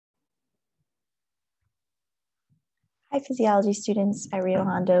Hi, physiology students at Rio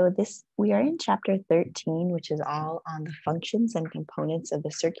Hondo. We are in chapter 13, which is all on the functions and components of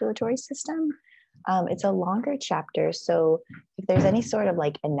the circulatory system. It's a longer chapter, so if there's any sort of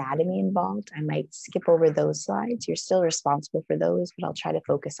like anatomy involved, I might skip over those slides. You're still responsible for those, but I'll try to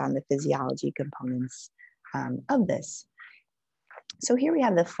focus on the physiology components of this. So here we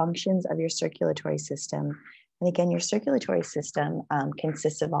have the functions of your circulatory system. And again, your circulatory system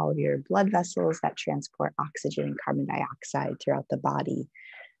consists of all of your blood vessels that transport oxygen and carbon dioxide throughout the body.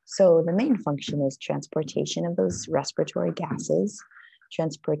 So the main function is transportation of those respiratory gases,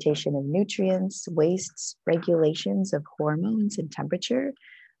 transportation of nutrients, wastes, regulations of hormones and temperature.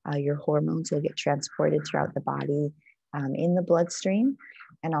 Your hormones will get transported throughout the body in the bloodstream,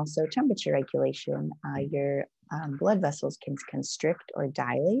 and also temperature regulation. Your blood vessels can constrict or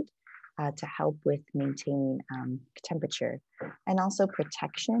dilate to help with maintaining temperature. And also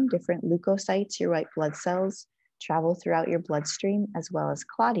protection, different leukocytes, your white blood cells, travel throughout your bloodstream, as well as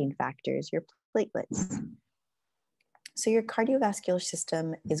clotting factors, your platelets. So your cardiovascular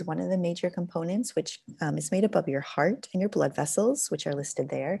system is one of the major components, which is made up of your heart and your blood vessels, which are listed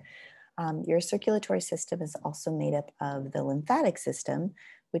there. Your circulatory system is also made up of the lymphatic system,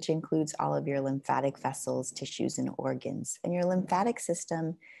 which includes all of your lymphatic vessels, tissues, and organs. And your lymphatic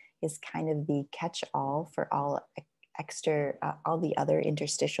system is kind of the catch-all for all the other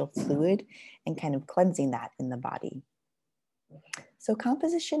interstitial fluid and kind of cleansing that in the body. So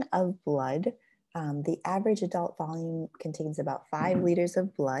composition of blood, the average adult volume contains about 5 liters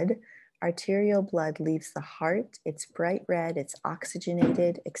of blood. Arterial blood leaves the heart. It's bright red, it's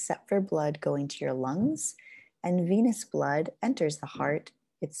oxygenated, except for blood going to your lungs. And venous blood enters the heart.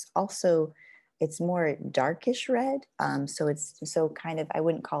 It's more darkish red. So kind of, I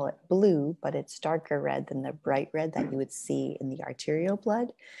wouldn't call it blue, but it's darker red than the bright red that you would see in the arterial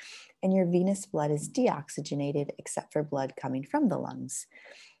blood. And your venous blood is deoxygenated except for blood coming from the lungs.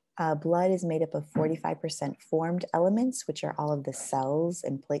 Blood is made up of 45% formed elements, which are all of the cells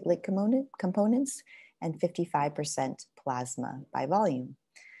and platelet components, and 55% plasma by volume.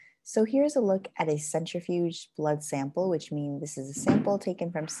 So here's a look at a centrifuged blood sample, which means this is a sample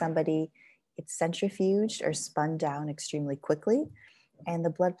taken from somebody. It's centrifuged or spun down extremely quickly, and the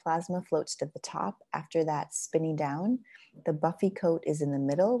blood plasma floats to the top. After that, spinning down, the buffy coat is in the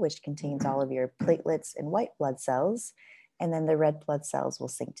middle, which contains all of your platelets and white blood cells. And then the red blood cells will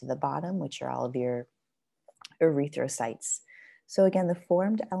sink to the bottom, which are all of your erythrocytes. So again, the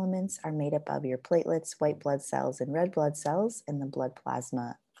formed elements are made up of your platelets, white blood cells, and red blood cells, and the blood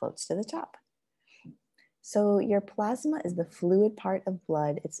plasma floats to the top. So your plasma is the fluid part of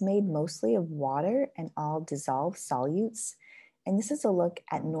blood. It's made mostly of water and all dissolved solutes. And this is a look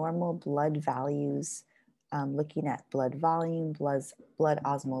at normal blood values, looking at blood volume, blood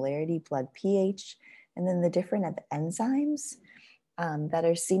osmolarity, blood pH, and then the different enzymes that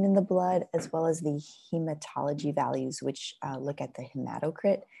are seen in the blood, as well as the hematology values, which look at the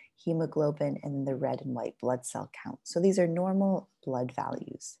hematocrit, hemoglobin, and the red and white blood cell count. So these are normal blood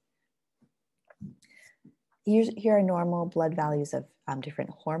values. Here are normal blood values of different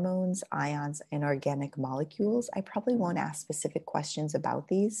hormones, ions, and organic molecules. I probably won't ask specific questions about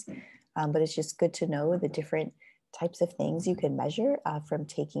these, but it's just good to know the different types of things you can measure from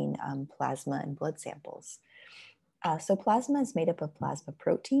taking plasma and blood samples. So plasma is made up of plasma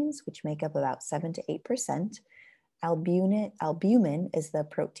proteins, which make up about 7 to 8%. Albumin is the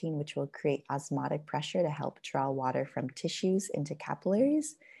protein which will create osmotic pressure to help draw water from tissues into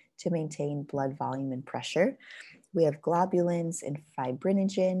capillaries to maintain blood volume and pressure. We have globulins and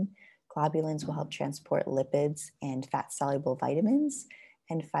fibrinogen. Globulins will help transport lipids and fat-soluble vitamins.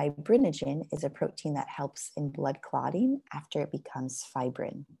 And fibrinogen is a protein that helps in blood clotting after it becomes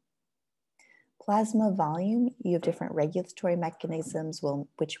fibrin. Plasma volume, you have different regulatory mechanisms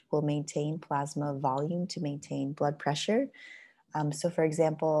which will maintain plasma volume to maintain blood pressure. So for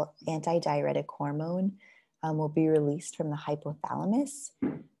example, antidiuretic hormone will be released from the hypothalamus,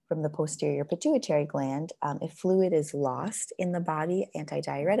 from the posterior pituitary gland. If fluid is lost in the body,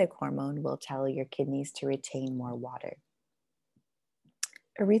 antidiuretic hormone will tell your kidneys to retain more water.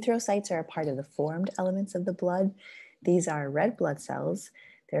 Erythrocytes are a part of the formed elements of the blood. These are red blood cells.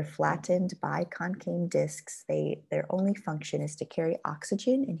 They're flattened biconcave discs. Their only function is to carry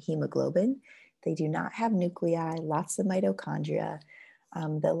oxygen and hemoglobin. They do not have nuclei, lots of mitochondria.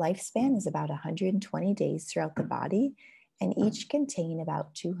 The lifespan is about 120 days throughout the body, and each contain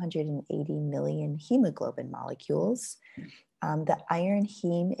about 280 million hemoglobin molecules. The iron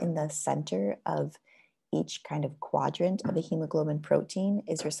heme in the center of each kind of quadrant of the hemoglobin protein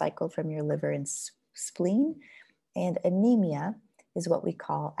is recycled from your liver and spleen. And anemia is what we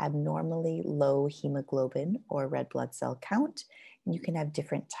call abnormally low hemoglobin or red blood cell count, and you can have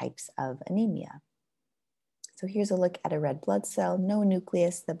different types of anemia. So here's a look at a red blood cell, no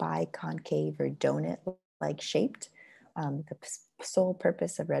nucleus, the biconcave or donut-like shaped. The sole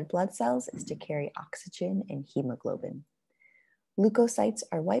purpose of red blood cells is to carry oxygen and hemoglobin. Leukocytes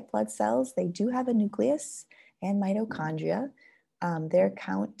are white blood cells. They do have a nucleus and mitochondria. Their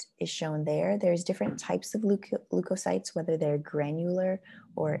count is shown there. There's different types of leukocytes, whether they're granular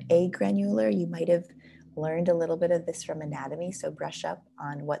or agranular. You might have learned a little bit of this from anatomy, so brush up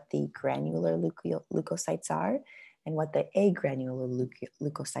on what the granular leukocytes are and what the agranular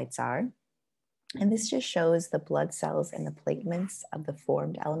leukocytes are. And this just shows the blood cells and the platelets of the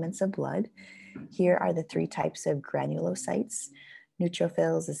formed elements of blood. Here are the three types of granulocytes: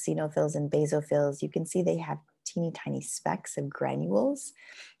 neutrophils, eosinophils, and basophils. You can see they have teeny tiny specks of granules.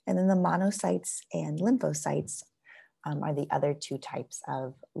 And then the monocytes and lymphocytes are the other two types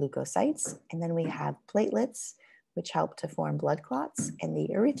of leukocytes. And then we have platelets, which help to form blood clots, and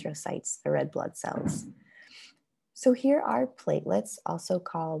the erythrocytes, the red blood cells. So here are platelets, also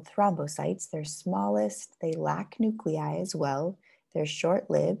called thrombocytes. They're smallest, they lack nuclei as well, they're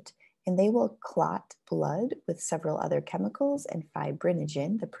short-lived, and they will clot blood with several other chemicals and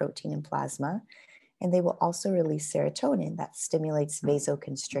fibrinogen, the protein in plasma. And they will also release serotonin that stimulates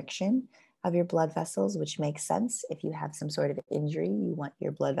vasoconstriction of your blood vessels, which makes sense. If you have some sort of injury, you want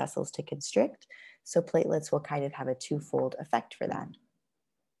your blood vessels to constrict. So platelets will kind of have a twofold effect for that.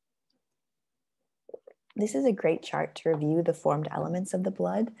 This is a great chart to review the formed elements of the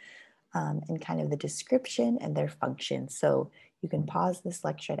blood and kind of the description and their function. So you can pause this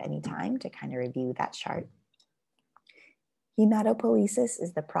lecture at any time to kind of review that chart. Hematopoiesis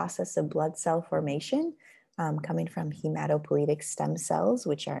is the process of blood cell formation coming from hematopoietic stem cells,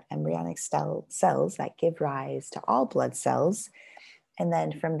 which are embryonic cells that give rise to all blood cells. And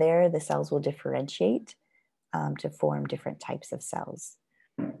then from there, the cells will differentiate to form different types of cells.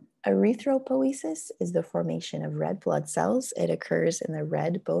 Erythropoiesis is the formation of red blood cells. It occurs in the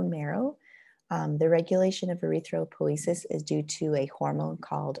red bone marrow. The regulation of erythropoiesis is due to a hormone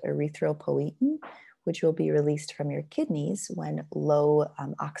called erythropoietin, which will be released from your kidneys when low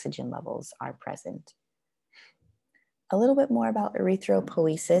oxygen levels are present. A little bit more about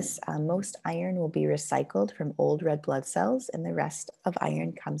erythropoiesis. Most iron will be recycled from old red blood cells, and the rest of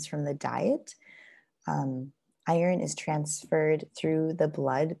iron comes from the diet. Iron is transferred through the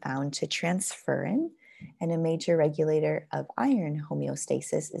blood bound to transferrin, and a major regulator of iron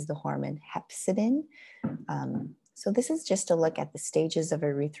homeostasis is the hormone hepcidin. So this is just a look at the stages of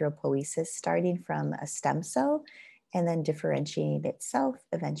erythropoiesis, starting from a stem cell and then differentiating itself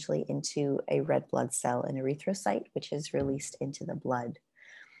eventually into a red blood cell, an erythrocyte, which is released into the blood.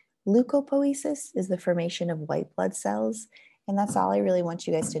 Leukopoiesis is the formation of white blood cells, and that's all I really want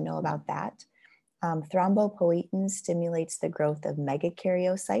you guys to know about that. Thrombopoietin stimulates the growth of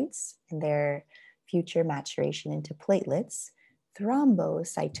megakaryocytes and their future maturation into platelets.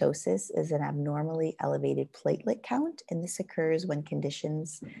 Thrombocytosis is an abnormally elevated platelet count, and this occurs when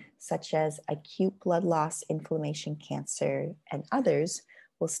conditions such as acute blood loss, inflammation, cancer, and others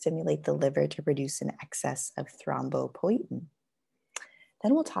will stimulate the liver to produce an excess of thrombopoietin.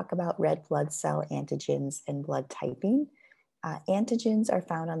 Then we'll talk about red blood cell antigens and blood typing. Antigens are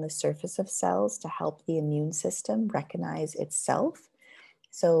found on the surface of cells to help the immune system recognize itself.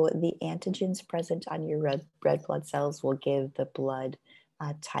 So the antigens present on your red blood cells will give the blood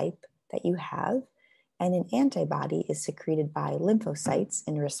type that you have. And an antibody is secreted by lymphocytes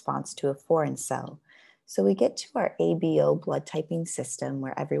in response to a foreign cell. So we get to our ABO blood typing system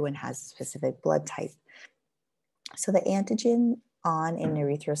where everyone has a specific blood type. So the antigen on an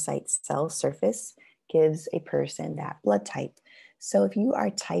erythrocyte cell surface gives a person that blood type. So if you are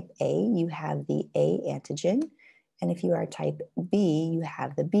type A, you have the A antigen. And if you are type B, you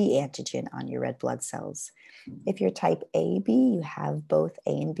have the B antigen on your red blood cells. If you're type AB, you have both A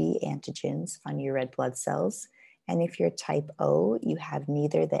and B antigens on your red blood cells. And if you're type O, you have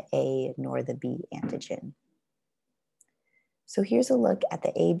neither the A nor the B antigen. So here's a look at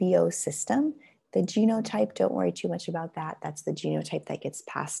the ABO system. The genotype, don't worry too much about that. That's the genotype that gets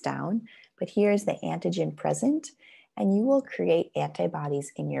passed down. But here's the antigen present, and you will create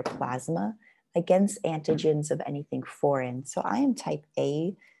antibodies in your plasma against antigens of anything foreign. So I am type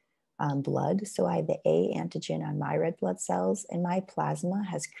A blood, so I have the A antigen on my red blood cells, and my plasma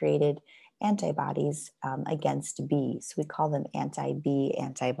has created antibodies against B. So we call them anti-B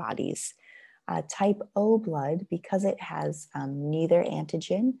antibodies. Type O blood, because it has neither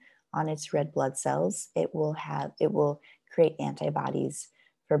antigen on its red blood cells, it will create antibodies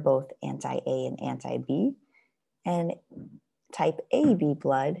for both anti-A and anti-B. And Type AB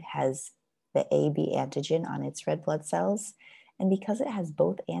blood has the AB antigen on its red blood cells. And because it has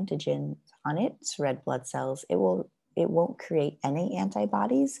both antigens on its red blood cells, it won't create any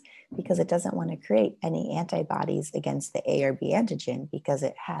antibodies because it doesn't want to create any antibodies against the A or B antigen because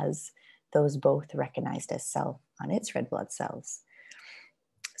it has those both recognized as self on its red blood cells.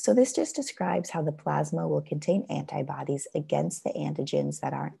 So this just describes how the plasma will contain antibodies against the antigens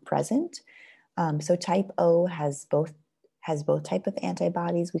that aren't present. So type O has both type of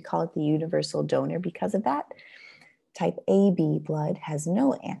antibodies. We call it the universal donor because of that. Type AB blood has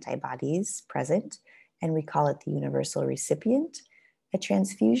no antibodies present, and we call it the universal recipient. A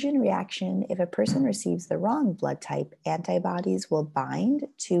transfusion reaction, if a person receives the wrong blood type, antibodies will bind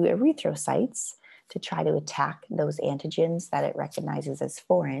to erythrocytes to try to attack those antigens that it recognizes as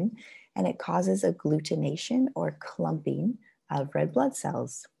foreign, and it causes agglutination or clumping of red blood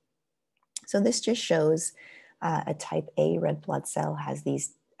cells. So this just shows a type A red blood cell has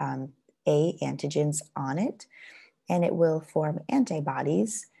these A antigens on it, and it will form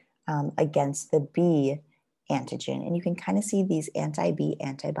antibodies against the B antigen. And you can kind of see these anti-B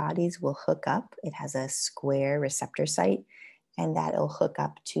antibodies will hook up. It has a square receptor site, and that'll hook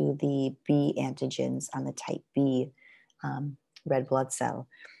up to the B antigens on the type B red blood cell.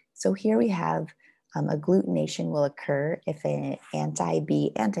 So here we have agglutination will occur if an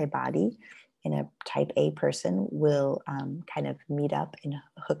anti-B antibody in a type A person will kind of meet up and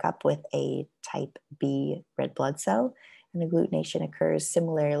hook up with a type B red blood cell. And agglutination occurs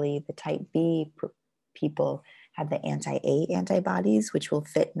similarly. The type B people have the anti-A antibodies, which will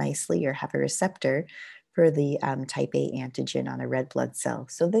fit nicely or have a receptor for the type A antigen on a red blood cell.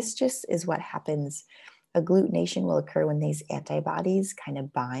 So this just is what happens. Agglutination will occur when these antibodies kind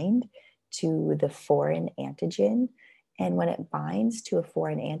of bind to the foreign antigen. And when it binds to a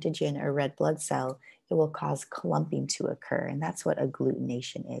foreign antigen or red blood cell, it will cause clumping to occur. And that's what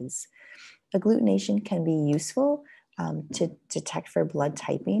agglutination is. Agglutination can be useful to detect for blood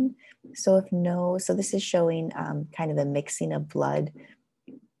typing. So this is showing kind of the mixing of blood.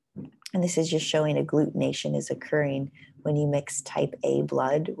 And this is just showing agglutination is occurring when you mix type A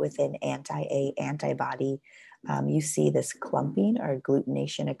blood with an anti-A antibody. You see this clumping or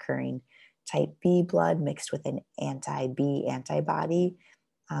agglutination occurring. Type B blood mixed with an anti-B antibody.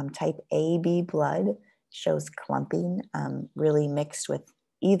 Type AB blood shows clumping really mixed with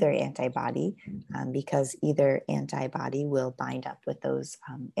either antibody because either antibody will bind up with those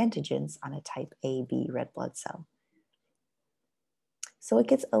antigens on a type AB red blood cell. So it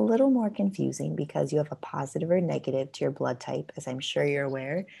gets a little more confusing because you have a positive or negative to your blood type, as I'm sure you're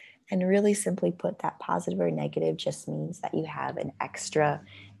aware. And really simply put, that positive or negative just means that you have an extra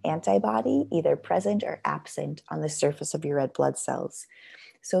antibody either present or absent on the surface of your red blood cells.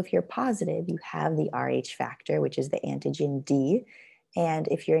 So if you're positive, you have the Rh factor, which is the antigen D. And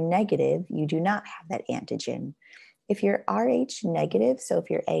if you're negative, you do not have that antigen. If you're Rh negative, so if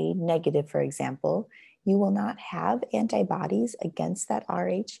you're A negative, for example, you will not have antibodies against that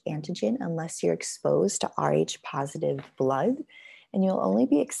Rh antigen unless you're exposed to Rh positive blood. And you'll only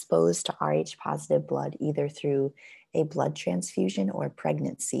be exposed to Rh positive blood either through a blood transfusion or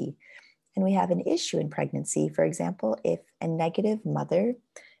pregnancy. And we have an issue in pregnancy. For example, if a negative mother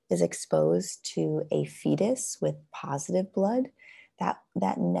is exposed to a fetus with positive blood,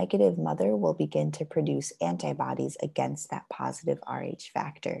 that negative mother will begin to produce antibodies against that positive Rh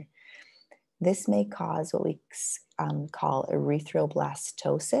factor. This may cause what we call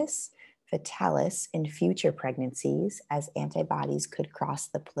erythroblastosis fetalis in future pregnancies, as antibodies could cross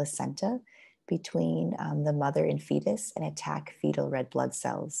the placenta between the mother and fetus and attack fetal red blood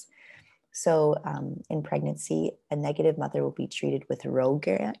cells. So in pregnancy, a negative mother will be treated with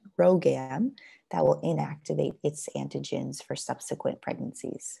RhoGAM that will inactivate its antigens for subsequent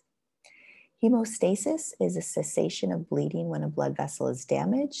pregnancies. Hemostasis is a cessation of bleeding when a blood vessel is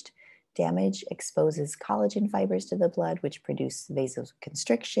damaged. Damage exposes collagen fibers to the blood, which produce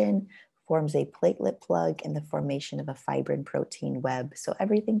vasoconstriction, forms a platelet plug, and the formation of a fibrin protein web. So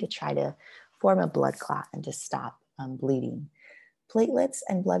everything to try to form a blood clot and to stop bleeding. Platelets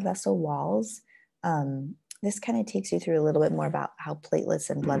and blood vessel walls. This kind of takes you through a little bit more about how platelets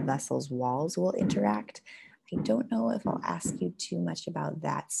and blood vessels walls will interact. I don't know if I'll ask you too much about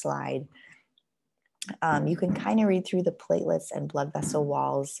that slide. You can kind of read through the platelets and blood vessel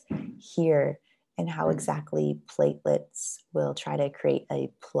walls here and how exactly platelets will try to create a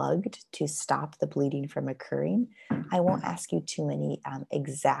plug to stop the bleeding from occurring. I won't ask you too many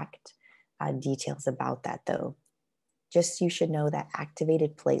exact details about that though. Just you should know that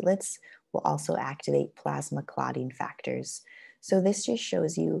activated platelets will also activate plasma clotting factors. So this just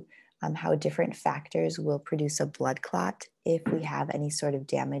shows you how different factors will produce a blood clot. If we have any sort of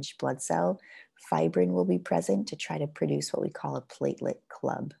damaged blood cell, fibrin will be present to try to produce what we call a platelet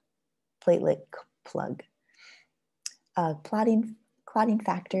plug. Clotting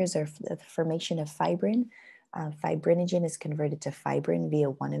factors are the formation of fibrin. Fibrinogen is converted to fibrin via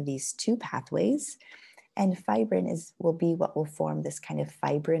one of these two pathways. And fibrin will be what will form this kind of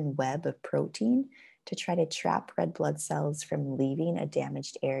fibrin web of protein to try to trap red blood cells from leaving a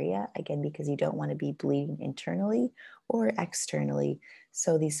damaged area, again, because you don't want to be bleeding internally or externally.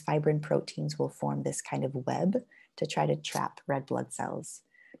 So these fibrin proteins will form this kind of web to try to trap red blood cells.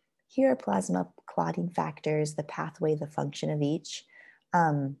 Here are plasma clotting factors, the pathway, the function of each.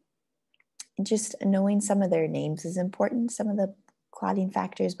 Just knowing some of their names is important, some of the clotting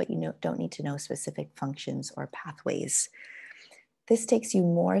factors, but you don't need to know specific functions or pathways. This takes you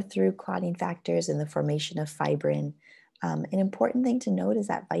more through clotting factors and the formation of fibrin. An important thing to note is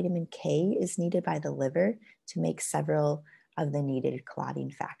that vitamin K is needed by the liver to make several of the needed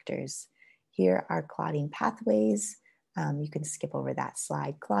clotting factors. Here are clotting pathways. You can skip over that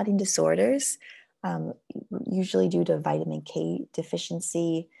slide. Clotting disorders, usually due to vitamin K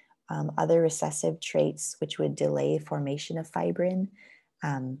deficiency, other recessive traits which would delay formation of fibrin,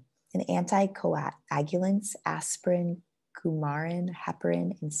 and anticoagulants, aspirin, coumarin,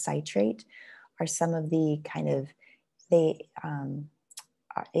 heparin, and citrate are some of the they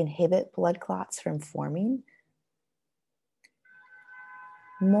inhibit blood clots from forming.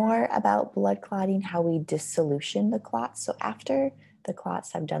 More about blood clotting, how we dissolution the clots. So after the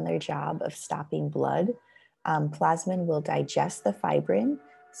clots have done their job of stopping blood, plasmin will digest the fibrin.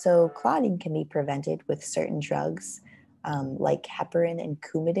 So clotting can be prevented with certain drugs like heparin and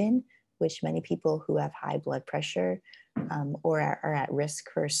Coumadin, which many people who have high blood pressure or are at risk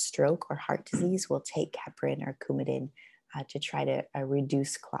for stroke or heart disease will take heparin or Coumadin to try to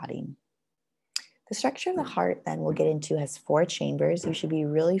reduce clotting. The structure of the heart then we'll get into has 4 chambers. You should be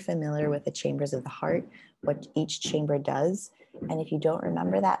really familiar with the chambers of the heart, what each chamber does. And if you don't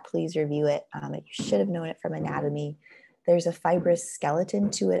remember that, please review it. You should have known it from anatomy. There's a fibrous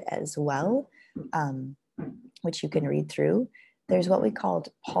skeleton to it as well, which you can read through. There's what we called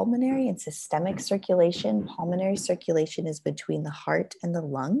pulmonary and systemic circulation. Pulmonary circulation is between the heart and the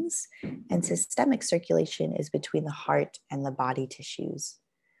lungs, and systemic circulation is between the heart and the body tissues.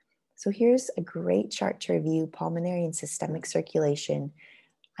 So here's a great chart to review pulmonary and systemic circulation.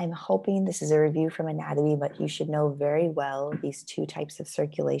 I'm hoping this is a review from anatomy, but you should know very well these 2 types of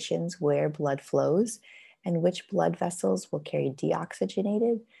circulations, where blood flows and which blood vessels will carry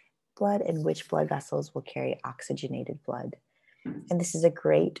deoxygenated blood and which blood vessels will carry oxygenated blood. And this is a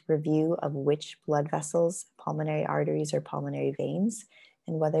great review of which blood vessels, pulmonary arteries or pulmonary veins,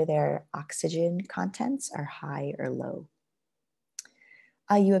 and whether their oxygen contents are high or low.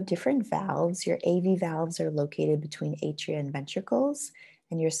 You have different valves. Your AV valves are located between atria and ventricles,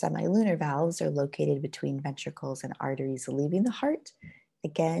 and your semilunar valves are located between ventricles and arteries leaving the heart.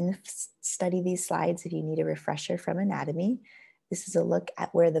 Again, study these slides if you need a refresher from anatomy. This is a look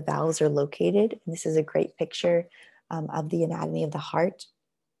at where the valves are located, and this is a great picture of the anatomy of the heart.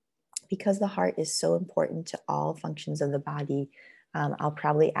 Because the heart is so important to all functions of the body, I'll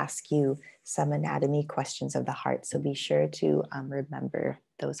probably ask you some anatomy questions of the heart, so be sure to remember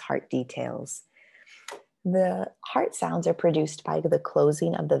those heart details. The heart sounds are produced by the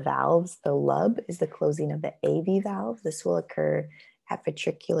closing of the valves. The lub is the closing of the AV valve. This will occur at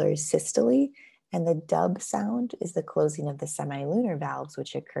ventricular systole, and the dub sound is the closing of the semilunar valves,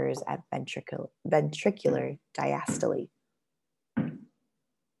 which occurs at ventricular diastole.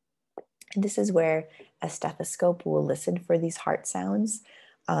 And this is where a stethoscope will listen for these heart sounds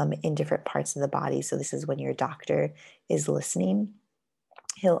in different parts of the body. So this is when your doctor is listening.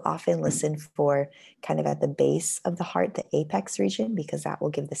 He'll often listen for kind of at the base of the heart, the apex region, because that will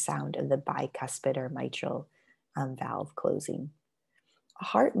give the sound of the bicuspid or mitral valve closing. A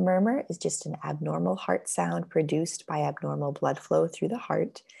heart murmur is just an abnormal heart sound produced by abnormal blood flow through the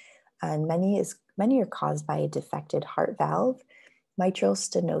heart. And many are caused by a defected heart valve. Mitral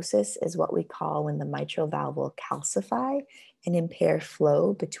stenosis is what we call when the mitral valve will calcify and impair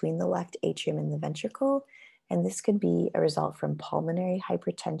flow between the left atrium and the ventricle. And this could be a result from pulmonary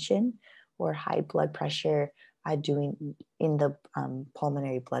hypertension or high blood pressure in the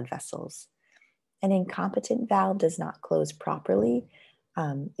pulmonary blood vessels. An incompetent valve does not close properly.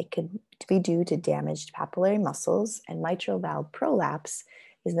 It could be due to damaged papillary muscles, and mitral valve prolapse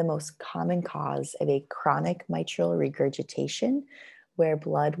is the most common cause of a chronic mitral regurgitation, where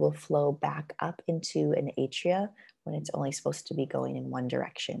blood will flow back up into an atria when it's only supposed to be going in one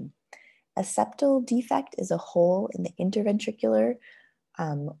direction. A septal defect is a hole in the interventricular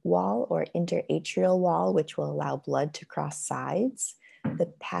wall or interatrial wall, which will allow blood to cross sides.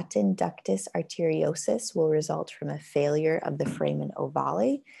 The patent ductus arteriosus will result from a failure of the foramen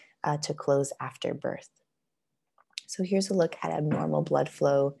ovale to close after birth. So here's a look at abnormal blood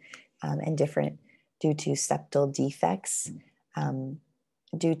flow and different due to septal defects,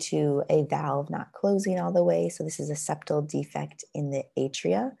 due to a valve not closing all the way. So this is a septal defect in the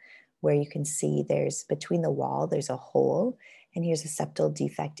atria, where you can see there's between the wall, there's a hole. And here's a septal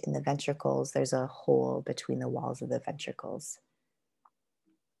defect in the ventricles. There's a hole between the walls of the ventricles.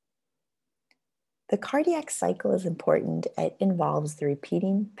 The cardiac cycle is important. It involves the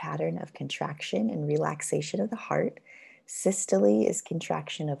repeating pattern of contraction and relaxation of the heart. Systole is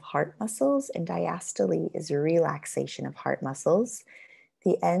contraction of heart muscles, and diastole is relaxation of heart muscles.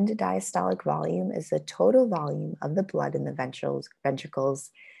 The end diastolic volume is the total volume of the blood in the ventricles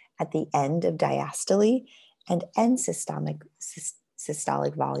at the end of diastole, and end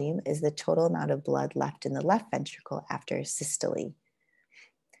systolic volume is the total amount of blood left in the left ventricle after systole.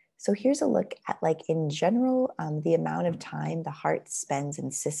 So here's a look at, like, in general, the amount of time the heart spends in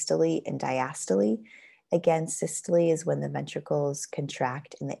systole and diastole. Again, systole is when the ventricles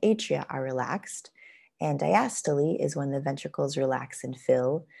contract and the atria are relaxed, and diastole is when the ventricles relax and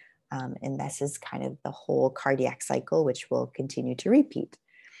fill. And this is kind of the whole cardiac cycle, which will continue to repeat.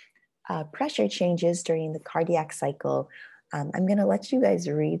 Pressure changes during the cardiac cycle. I'm going to let you guys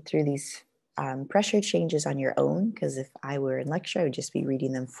read through these pressure changes on your own, because if I were in lecture, I would just be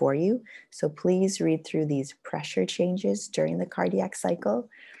reading them for you. So please read through these pressure changes during the cardiac cycle.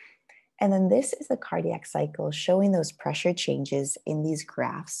 And then this is the cardiac cycle showing those pressure changes in these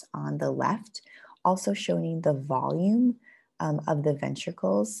graphs on the left, also showing the volume of the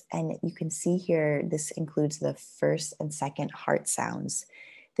ventricles. And you can see here, this includes the first and second heart sounds.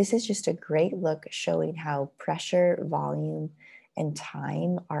 This is just a great look showing how pressure, volume, and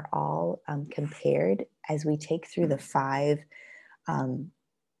time are all compared as we take through the five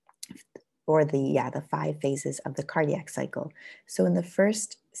phases of the cardiac cycle. So in the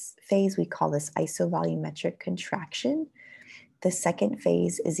first phase, we call this isovolumetric contraction. The second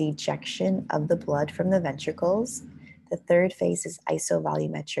phase is ejection of the blood from the ventricles. The third phase is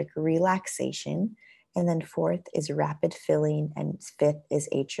isovolumetric relaxation. And then fourth is rapid filling, and fifth is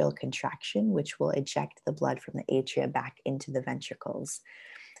atrial contraction, which will eject the blood from the atria back into the ventricles.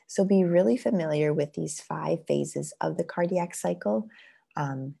 So be really familiar with these 5 phases of the cardiac cycle,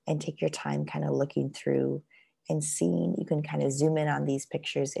 and take your time kind of looking through and seeing. You can kind of zoom in on these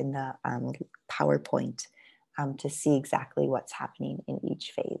pictures in the PowerPoint to see exactly what's happening in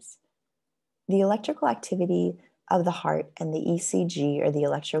each phase. The electrical activity of the heart and the ECG, or the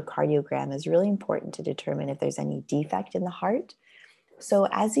electrocardiogram, is really important to determine if there's any defect in the heart. So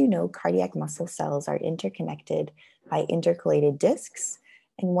as you know, cardiac muscle cells are interconnected by intercalated discs.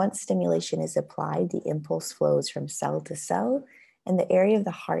 And once stimulation is applied, the impulse flows from cell to cell. And the area of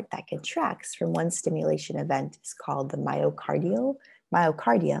the heart that contracts from one stimulation event is called the myocardium.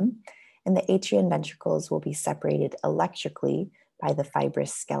 And the atria and ventricles will be separated electrically by the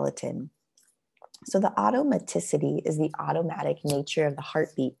fibrous skeleton. So the automaticity is the automatic nature of the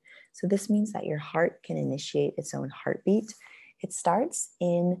heartbeat. So this means that your heart can initiate its own heartbeat. It starts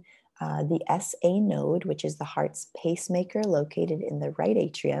in the SA node, which is the heart's pacemaker located in the right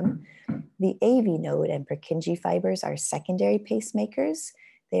atrium. The AV node and Purkinje fibers are secondary pacemakers.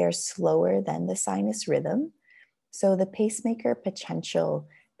 They are slower than the sinus rhythm. So the pacemaker potential,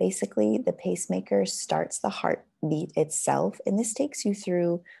 basically the pacemaker starts the heartbeat itself, and this takes you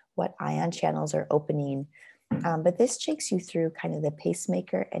through what ion channels are opening. But this takes you through kind of the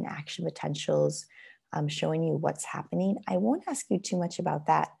pacemaker and action potentials, showing you what's happening. I won't ask you too much about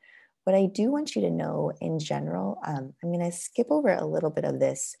that. What I do want you to know in general, I'm going to skip over a little bit of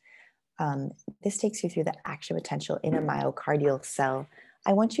this. This takes you through the action potential in a myocardial cell.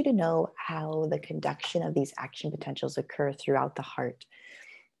 I want you to know how the conduction of these action potentials occur throughout the heart.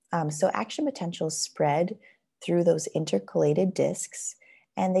 So action potentials spread through those intercalated discs,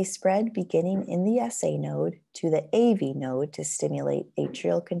 and they spread beginning in the SA node to the AV node to stimulate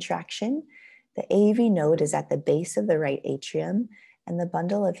atrial contraction. The AV node is at the base of the right atrium, and the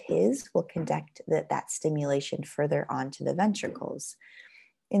bundle of His will conduct that stimulation further on to the ventricles.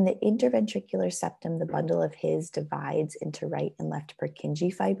 In the interventricular septum, the bundle of His divides into right and left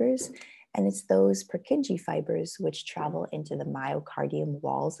Purkinje fibers, and it's those Purkinje fibers which travel into the myocardium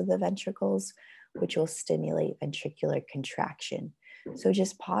walls of the ventricles, which will stimulate ventricular contraction. So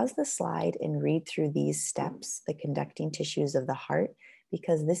just pause the slide and read through these steps, the conducting tissues of the heart,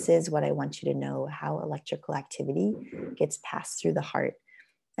 because this is what I want you to know, how electrical activity gets passed through the heart.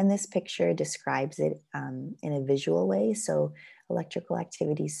 And this picture describes it in a visual way. So electrical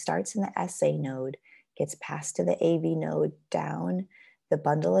activity starts in the SA node, gets passed to the AV node, down the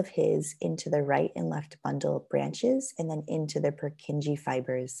bundle of His into the right and left bundle branches, and then into the Purkinje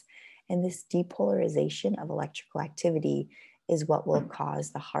fibers. And this depolarization of electrical activity is what will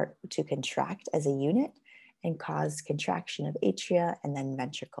cause the heart to contract as a unit and cause contraction of atria and then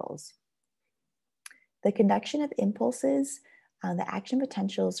ventricles. The conduction of impulses, the action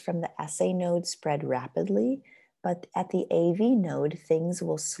potentials from the SA node spread rapidly, but at the AV node, things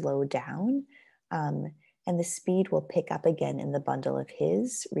will slow down and the speed will pick up again in the bundle of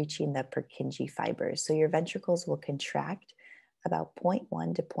His, reaching the Purkinje fibers. So your ventricles will contract about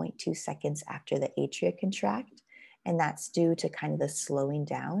 0.1 to 0.2 seconds after the atria contract, and that's due to kind of the slowing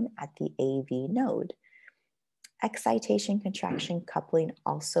down at the AV node. Excitation contraction coupling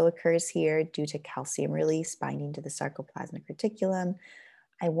also occurs here due to calcium release binding to the sarcoplasmic reticulum.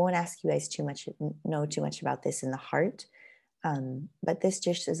 I won't ask you guys know too much about this in the heart, but this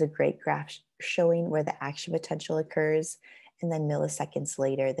just is a great graph showing where the action potential occurs, and then milliseconds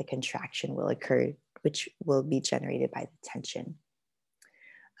later, the contraction will occur, which will be generated by the tension.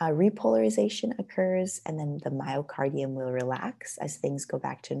 Repolarization occurs, and then the myocardium will relax as things go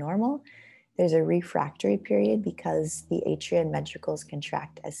back to normal. There's a refractory period because the atria and ventricles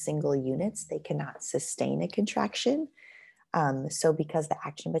contract as single units. They cannot sustain a contraction. So because the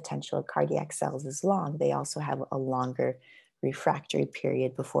action potential of cardiac cells is long, they also have a longer refractory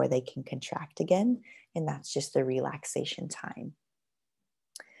period before they can contract again, and that's just the relaxation time.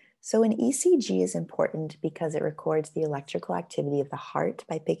 So an ECG is important because it records the electrical activity of the heart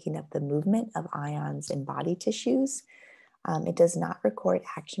by picking up the movement of ions in body tissues. It does not record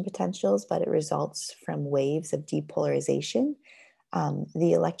action potentials, but it results from waves of depolarization,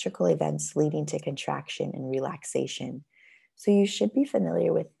 the electrical events leading to contraction and relaxation. So you should be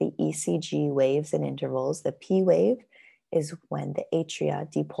familiar with the ECG waves and intervals. The P wave is when the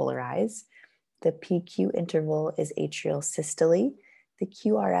atria depolarize. The PQ interval is atrial systole. The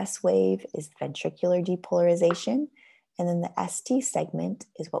QRS wave is ventricular depolarization. And then the ST segment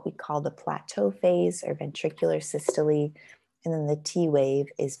is what we call the plateau phase or ventricular systole. And then the T wave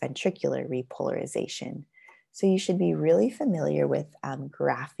is ventricular repolarization. So you should be really familiar with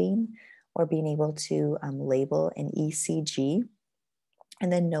graphing or being able to label an ECG,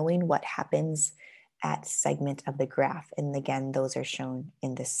 and then knowing what happens at segment of the graph. And again, those are shown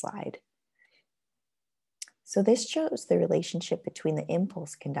in this slide. So this shows the relationship between the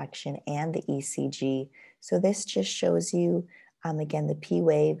impulse conduction and the ECG. So this just shows you, again, the P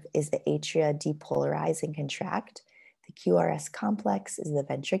wave is the atria depolarize and contract. The QRS complex is the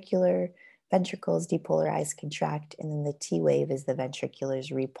ventricles depolarize, contract, and then the T wave is the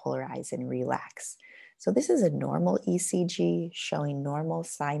ventriculars repolarize and relax. So this is a normal ECG showing normal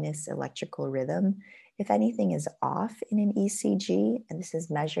sinus electrical rhythm. If anything is off in an ECG, and this is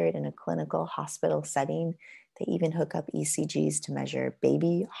measured in a clinical hospital setting, they even hook up ECGs to measure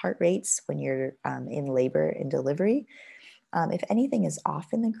baby heart rates when you're in labor and delivery. If anything is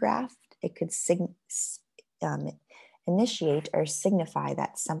off in the graph, it could initiate or signify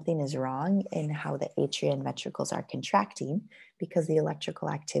that something is wrong in how the atria and ventricles are contracting because the electrical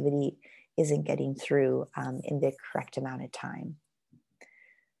activity isn't getting through in the correct amount of time.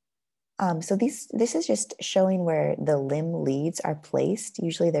 So this is just showing where the limb leads are placed.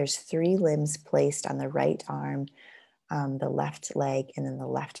 Usually there's 3 limbs placed on the right arm, the left leg, and then the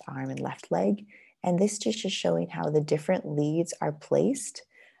left arm and left leg. And this just is showing how the different leads are placed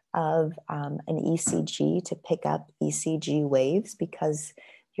of an ECG to pick up ECG waves, because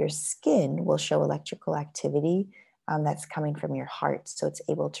your skin will show electrical activity that's coming from your heart. So it's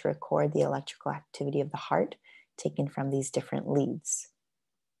able to record the electrical activity of the heart taken from these different leads.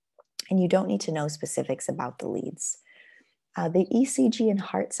 And you don't need to know specifics about the leads. The ECG and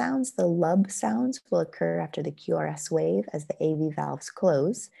heart sounds, the lub sounds will occur after the QRS wave as the AV valves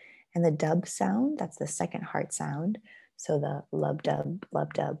close. And the dub sound, that's the second heart sound. So the lub dub,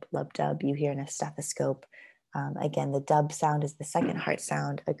 lub dub, lub dub you hear in a stethoscope. Again, the dub sound is the second heart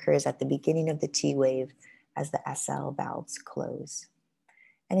sound, occurs at the beginning of the T wave as the SL valves close.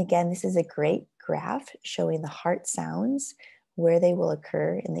 And again, this is a great graph showing the heart sounds, where they will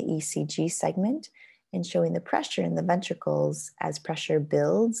occur in the ECG segment, and showing the pressure in the ventricles as pressure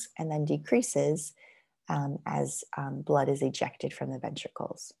builds and then decreases as blood is ejected from the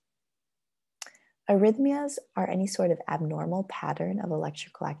ventricles. Arrhythmias are any sort of abnormal pattern of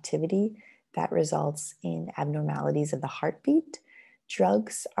electrical activity that results in abnormalities of the heartbeat.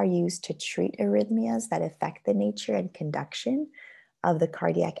 Drugs are used to treat arrhythmias that affect the nature and conduction of the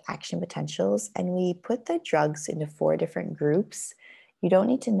cardiac action potentials. And we put the drugs into 4 different groups You don't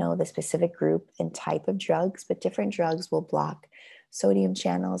need to know the specific group and type of drugs, but different drugs will block sodium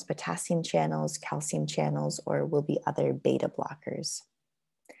channels, potassium channels, calcium channels, or will be other beta blockers.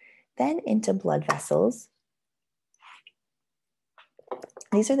 Then into blood vessels.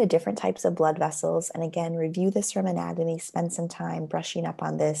 These are the different types of blood vessels. And again, review this from anatomy, spend some time brushing up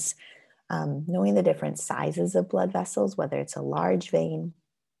on this, knowing the different sizes of blood vessels, whether it's a large vein,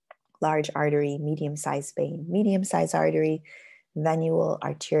 large artery, medium-sized vein, medium-sized artery, venule,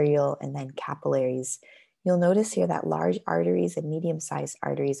 arterial, and then capillaries. You'll notice here that large arteries and medium-sized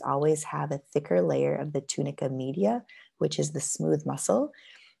arteries always have a thicker layer of the tunica media, which is the smooth muscle.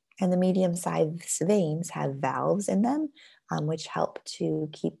 And the medium-sized veins have valves in them, which help to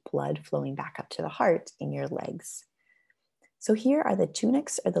keep blood flowing back up to the heart in your legs. So here are the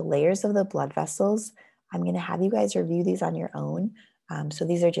tunics, or the layers of the blood vessels. I'm going to have you guys review these on your own. So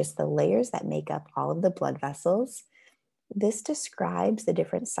these are just the layers that make up all of the blood vessels. This describes the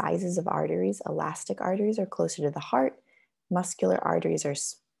different sizes of arteries. Elastic arteries are closer to the heart. Muscular arteries are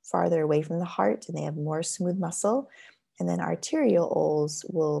farther away from the heart and they have more smooth muscle. And then arterioles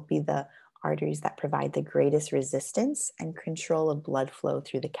will be the arteries that provide the greatest resistance, and control of blood flow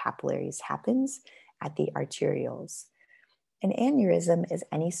through the capillaries happens at the arterioles. An aneurysm is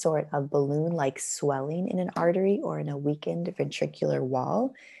any sort of balloon-like swelling in an artery or in a weakened ventricular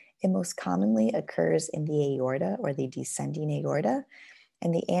wall. It most commonly occurs in the aorta or the descending aorta,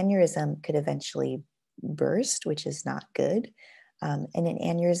 and the aneurysm could eventually burst, which is not good. And an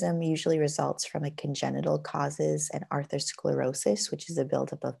aneurysm usually results from a congenital causes and atherosclerosis, which is a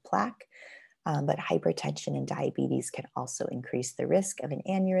buildup of plaque. But hypertension and diabetes can also increase the risk of an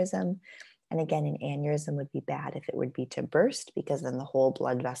aneurysm. And again, an aneurysm would be bad if it would be to burst, because then the whole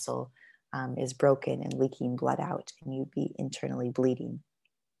blood vessel is broken and leaking blood out, and you'd be internally bleeding.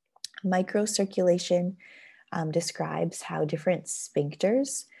 Microcirculation describes how different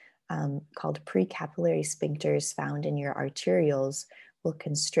sphincters, called precapillary sphincters found in your arterioles, will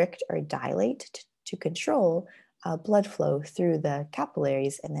constrict or dilate to control blood flow through the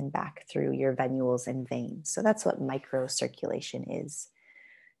capillaries and then back through your venules and veins. So that's what microcirculation is.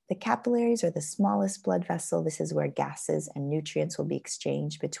 The capillaries are the smallest blood vessel. This is where gases and nutrients will be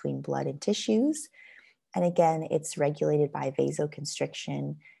exchanged between blood and tissues. And again, it's regulated by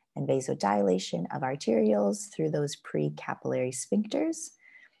vasoconstriction and vasodilation of arterioles through those precapillary sphincters.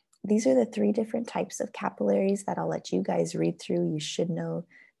 These are the three different types of capillaries that I'll let you guys read through. You should know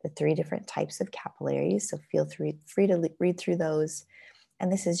the three different types of capillaries, so feel free to read through those.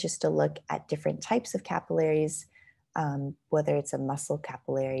 And this is just a look at different types of capillaries, whether it's a muscle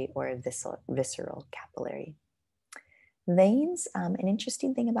capillary or a visceral capillary. Veins, an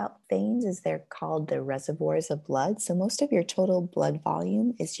interesting thing about veins is they're called the reservoirs of blood. So most of your total blood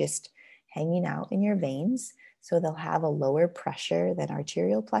volume is just hanging out in your veins. So they'll have a lower pressure than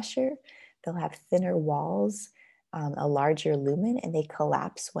arterial pressure. They'll have thinner walls, a larger lumen, and they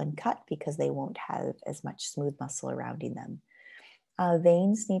collapse when cut because they won't have as much smooth muscle surrounding them.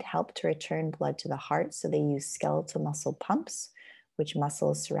 Veins need help to return blood to the heart, so they use skeletal muscle pumps, which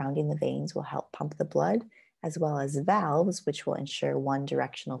muscles surrounding the veins will help pump the blood, as well as valves, which will ensure one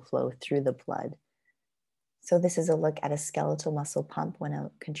directional flow through the blood. So this is a look at a skeletal muscle pump. When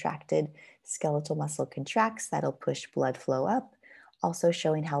a contracted skeletal muscle contracts, that'll push blood flow up. Also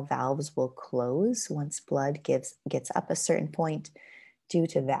showing how valves will close once blood gets up a certain point. Due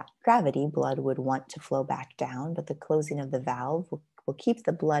to that gravity, blood would want to flow back down, but the closing of the valve will keep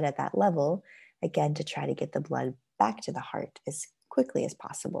the blood at that level, again, to try to get the blood back to the heart as quickly as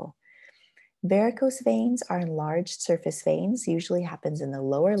possible. Varicose veins are enlarged surface veins, usually happens in the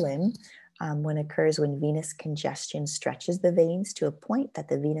lower limb, when occurs when venous congestion stretches the veins to a point that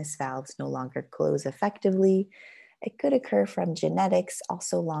the venous valves no longer close effectively. It could occur from genetics,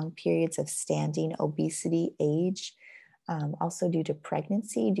 also long periods of standing, obesity, age, also due to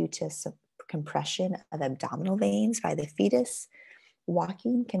pregnancy, due to some compression of abdominal veins by the fetus.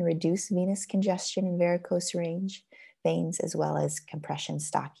 Walking can reduce venous congestion in varicose veins, as well as compression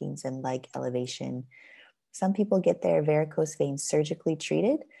stockings and leg elevation. Some people get their varicose veins surgically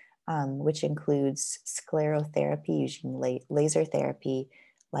treated, which includes sclerotherapy using laser therapy,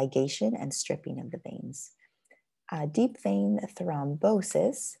 ligation, and stripping of the veins. Deep vein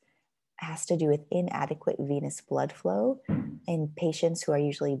thrombosis has to do with inadequate venous blood flow in patients who are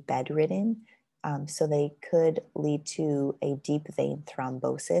usually bedridden. So they could lead to a deep vein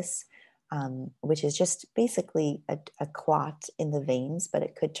thrombosis, which is just basically a clot in the veins, but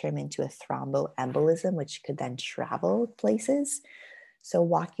it could turn into a thromboembolism, which could then travel places. So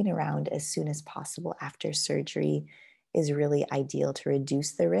walking around as soon as possible after surgery is really ideal to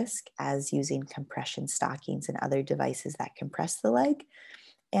reduce the risk, as using compression stockings and other devices that compress the leg.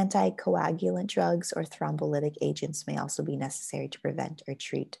 Anticoagulant drugs or thrombolytic agents may also be necessary to prevent or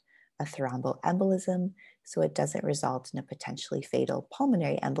treat a thromboembolism, so it doesn't result in a potentially fatal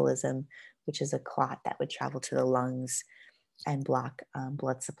pulmonary embolism, which is a clot that would travel to the lungs and block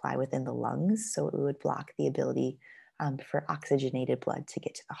blood supply within the lungs. So it would block the ability for oxygenated blood to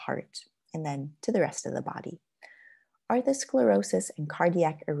get to the heart and then to the rest of the body. Arthrosclerosis and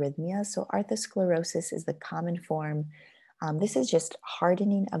cardiac arrhythmia. So arthrosclerosis is the common form. This is just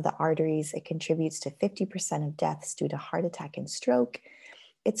hardening of the arteries. It contributes to 50% of deaths due to heart attack and stroke.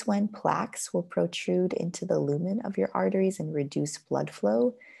 It's when plaques will protrude into the lumen of your arteries and reduce blood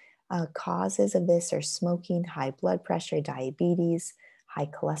flow. Causes of this are smoking, high blood pressure, diabetes, high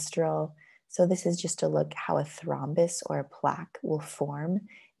cholesterol. So this is just to look how a thrombus or a plaque will form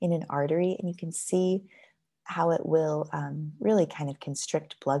in an artery, and you can see how it will really kind of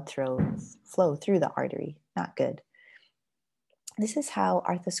constrict blood flow through the artery. Not good. This is how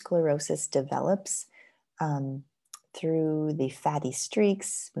arthrosclerosis develops through the fatty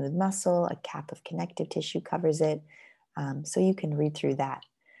streaks, smooth muscle, a cap of connective tissue covers it. So you can read through that.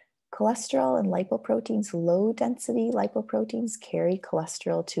 Cholesterol and lipoproteins, low density lipoproteins carry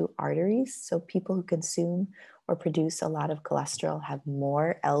cholesterol to arteries. So people who consume or produce a lot of cholesterol have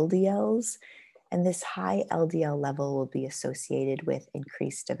more LDLs, and this high LDL level will be associated with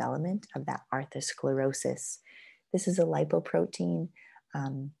increased development of that arthrosclerosis. This is a lipoprotein,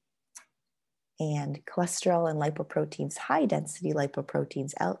 and cholesterol and lipoproteins, high density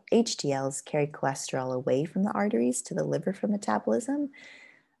lipoproteins, HDLs, carry cholesterol away from the arteries to the liver for metabolism.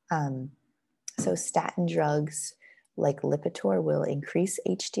 So statin drugs like Lipitor will increase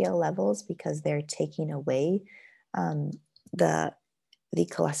HDL levels because they're taking away the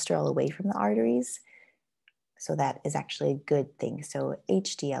cholesterol away from the arteries. So that is actually a good thing. So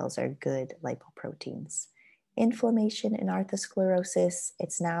HDLs are good lipoproteins. Inflammation in arthrosclerosis,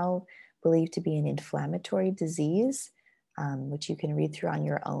 it's now believed to be an inflammatory disease, which you can read through on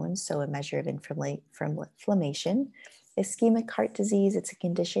your own. So a measure of inflammation. Ischemic heart disease, it's a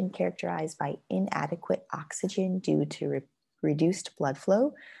condition characterized by inadequate oxygen due to reduced blood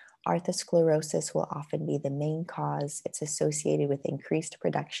flow. Arthrosclerosis will often be the main cause. It's associated with increased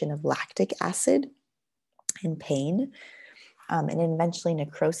production of lactic acid and pain. And eventually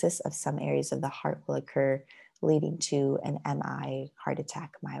necrosis of some areas of the heart will occur, leading to an MI, heart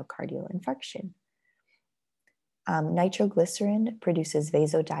attack, myocardial infarction. Nitroglycerin produces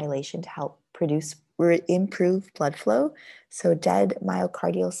vasodilation to help improve blood flow. So dead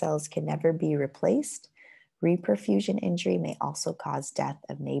myocardial cells can never be replaced. Reperfusion injury may also cause death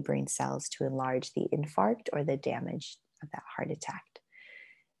of neighboring cells to enlarge the infarct or the damage of that heart attack.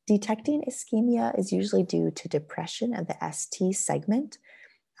 Detecting ischemia is usually due to depression of the ST segment.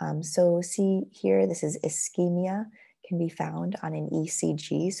 So see here, this is ischemia, can be found on an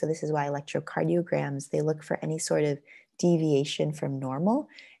ECG. So this is why electrocardiograms, they look for any sort of deviation from normal,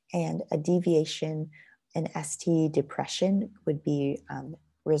 and a deviation in ST depression would be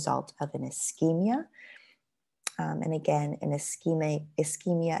result of an ischemia. And again, an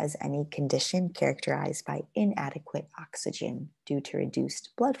ischemia is any condition characterized by inadequate oxygen due to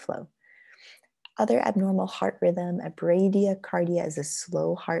reduced blood flow. Other abnormal heart rhythm, a bradycardia is a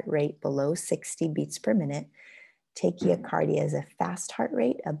slow heart rate below 60 beats per minute. Tachycardia is a fast heart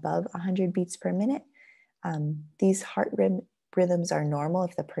rate above 100 beats per minute. These heart rhythms are normal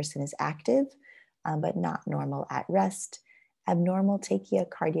if the person is active, but not normal at rest. Abnormal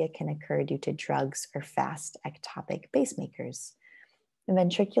tachycardia can occur due to drugs or fast ectopic pacemakers.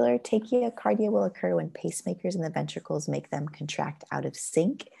 Ventricular tachycardia will occur when pacemakers in the ventricles make them contract out of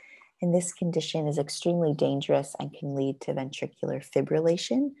sync. And this condition is extremely dangerous and can lead to ventricular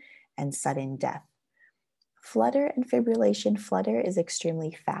fibrillation and sudden death. Flutter and fibrillation. Flutter is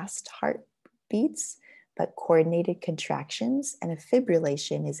extremely fast heartbeats, but coordinated contractions, and a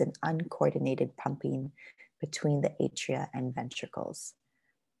fibrillation is an uncoordinated pumping between the atria and ventricles.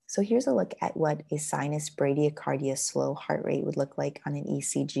 So here's a look at what a sinus bradycardia slow heart rate would look like on an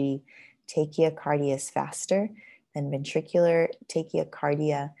ECG. Tachycardia is faster than ventricular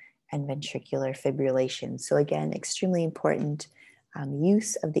tachycardia and ventricular fibrillation. So again, extremely important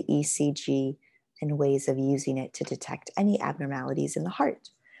use of the ECG and ways of using it to detect any abnormalities in the heart.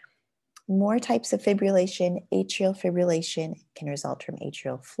 More types of fibrillation. Atrial fibrillation can result from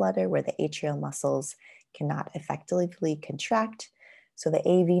atrial flutter, where the atrial muscles cannot effectively contract. So the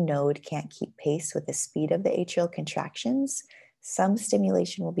AV node can't keep pace with the speed of the atrial contractions. Some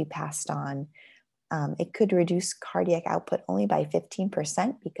stimulation will be passed on, It could reduce cardiac output only by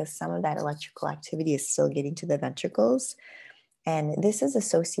 15% because some of that electrical activity is still getting to the ventricles. And this is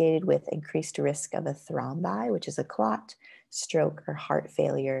associated with increased risk of a thrombi, which is a clot, stroke, or heart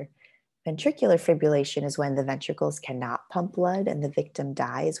failure. Ventricular fibrillation is when the ventricles cannot pump blood and the victim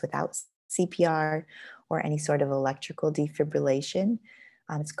dies without CPR or any sort of electrical defibrillation.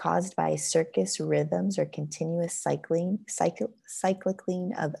 It's caused by circus rhythms or continuous cyclicing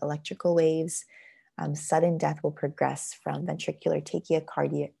of electrical waves. Sudden death will progress from ventricular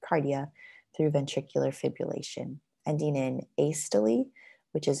tachycardia through ventricular fibrillation, ending in astole,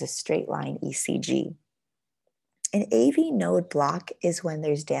 which is a straight line ECG. An AV node block is when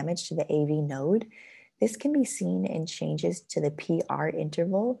there's damage to the AV node. This can be seen in changes to the PR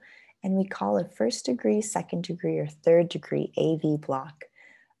interval, and we call a first degree, second degree, or third degree AV block.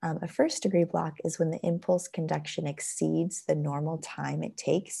 A first degree block is when the impulse conduction exceeds the normal time it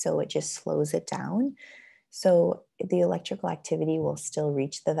takes, so it just slows it down. So the electrical activity will still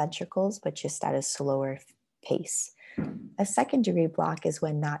reach the ventricles, but just at a slower pace. A second degree block is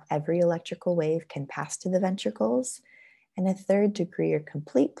when not every electrical wave can pass to the ventricles. And a third degree or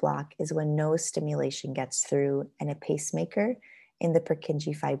complete block is when no stimulation gets through and a pacemaker in the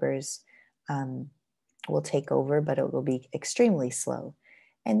Purkinje fibers will take over, but it will be extremely slow.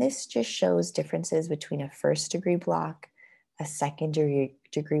 And this just shows differences between a first degree block, a second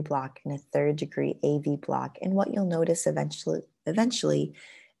degree block, and a third degree AV block. And what you'll notice eventually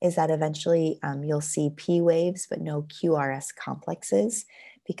is that you'll see P waves, but no QRS complexes,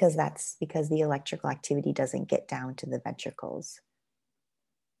 because that's because the electrical activity doesn't get down to the ventricles.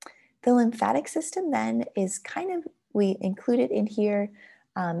 The lymphatic system then is we include it in here.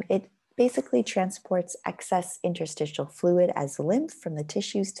 It basically transports excess interstitial fluid as lymph from the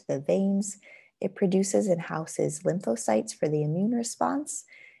tissues to the veins. It produces and houses lymphocytes for the immune response,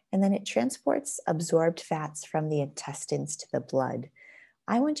 and then it transports absorbed fats from the intestines to the blood.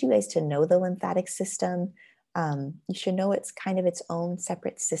 I want you guys to know the lymphatic system. You should know it's kind of its own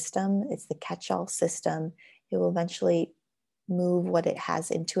separate system. It's the catch-all system. It will eventually move what it has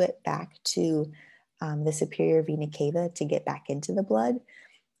into it back to the superior vena cava to get back into the blood.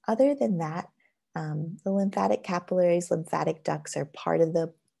 Other than that, the lymphatic capillaries, lymphatic ducts are part of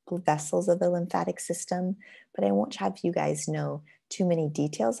the vessels of the lymphatic system, but I won't have you guys know too many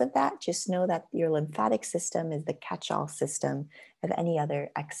details of that. Just know that your lymphatic system is the catch-all system of any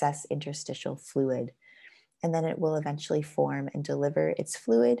other excess interstitial fluid. And then it will eventually form and deliver its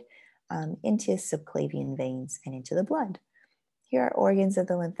fluid into subclavian veins and into the blood. Here are organs of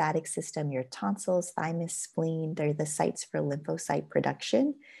the lymphatic system, your tonsils, thymus, spleen. They're the sites for lymphocyte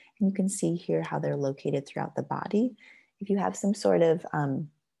production. And you can see here how they're located throughout the body. If you have some sort of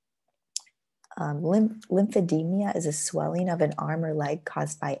lymphedema, is a swelling of an arm or leg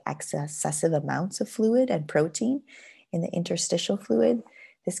caused by excessive amounts of fluid and protein in the interstitial fluid.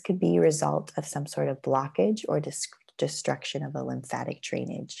 This could be a result of some sort of blockage or destruction of a lymphatic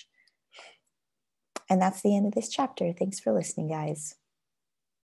drainage. And that's the end of this chapter. Thanks for listening, guys.